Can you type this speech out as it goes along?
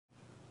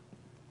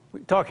We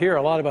talk here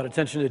a lot about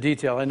attention to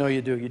detail. I know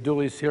you do. You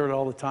dualies hear it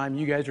all the time.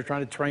 You guys are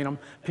trying to train them.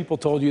 People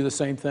told you the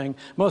same thing.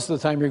 Most of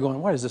the time you're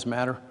going, why does this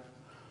matter?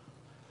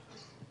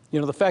 You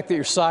know, the fact that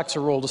your socks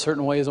are rolled a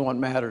certain way isn't what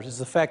matters. It's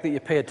the fact that you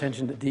pay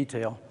attention to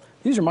detail.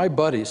 These are my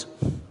buddies.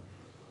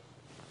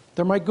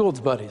 They're Mike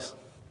Gould's buddies.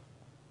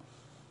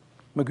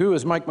 Magoo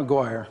is Mike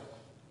McGuire.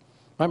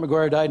 Mike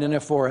McGuire died in an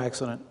F-4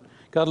 accident.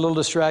 Got a little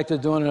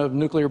distracted doing a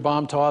nuclear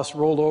bomb toss,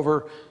 rolled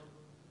over.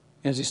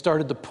 As he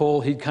started to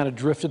pull, he'd kind of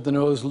drifted the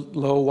nose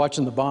low,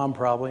 watching the bomb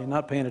probably,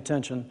 not paying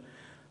attention.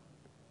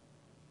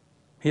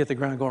 He hit the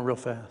ground going real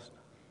fast.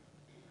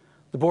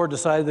 The board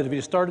decided that if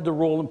he started to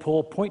roll and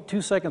pull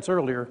 0.2 seconds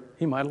earlier,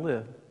 he might have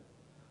lived.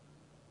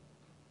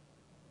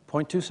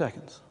 0.2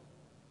 seconds.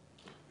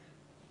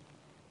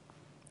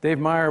 Dave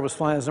Meyer was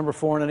flying as number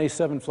 4 in an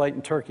A-7 flight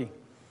in Turkey.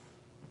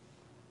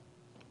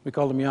 We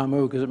called him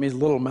Yamu because it means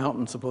little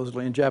mountain,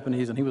 supposedly, in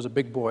Japanese, and he was a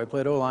big boy.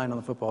 Played O-line on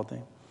the football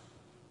team.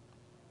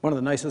 One of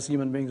the nicest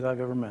human beings I've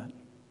ever met.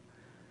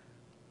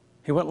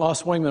 He went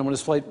lost wingman when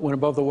his flight went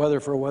above the weather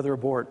for a weather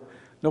abort.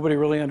 Nobody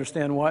really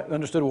understood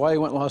why he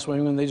went lost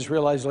wingman. They just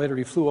realized later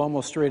he flew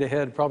almost straight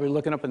ahead, probably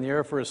looking up in the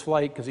air for his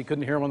flight because he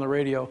couldn't hear him on the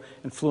radio,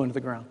 and flew into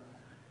the ground.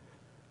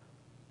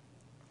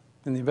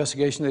 In the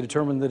investigation, they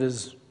determined that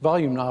his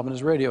volume knob in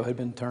his radio had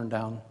been turned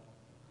down,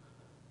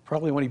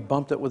 probably when he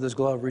bumped it with his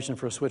glove, reaching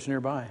for a switch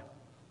nearby.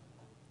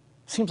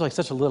 Seems like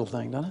such a little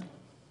thing, doesn't it?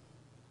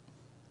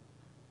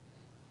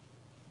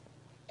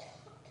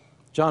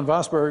 John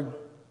Vosberg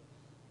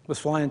was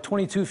flying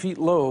 22 feet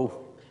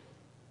low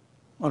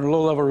on a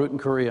low-level route in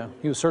Korea.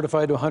 He was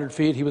certified to 100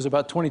 feet. He was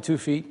about 22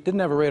 feet, didn't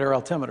have a radar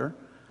altimeter.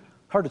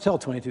 Hard to tell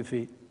 22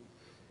 feet.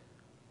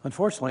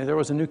 Unfortunately, there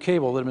was a new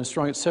cable that had been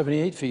strung at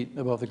 78 feet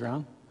above the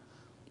ground.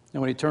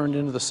 And when he turned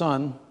into the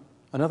sun,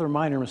 another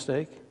minor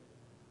mistake.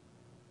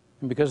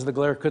 And because of the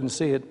glare, couldn't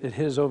see it, it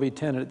hit his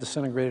OV-10 and it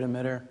disintegrated in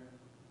midair.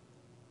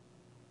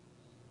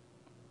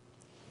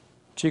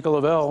 Chico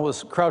Lavelle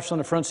was crouched on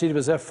the front seat of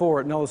his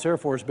F-4 at Nellis Air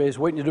Force Base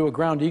waiting to do a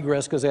ground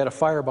egress because they had a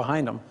fire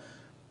behind him.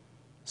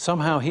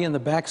 Somehow he and the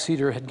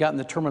backseater had gotten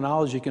the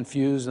terminology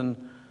confused,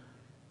 and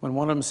when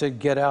one of them said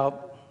get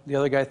out, the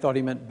other guy thought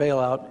he meant bail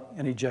out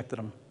and ejected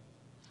him.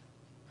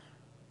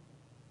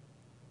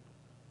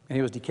 And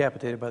he was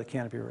decapitated by the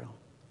canopy rail.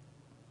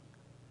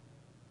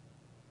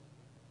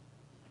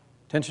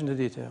 Attention to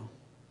detail.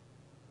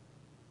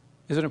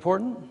 Is it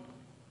important?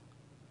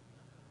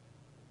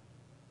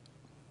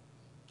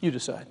 You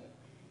decide.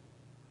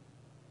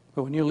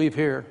 But when you leave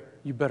here,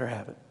 you better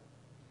have it.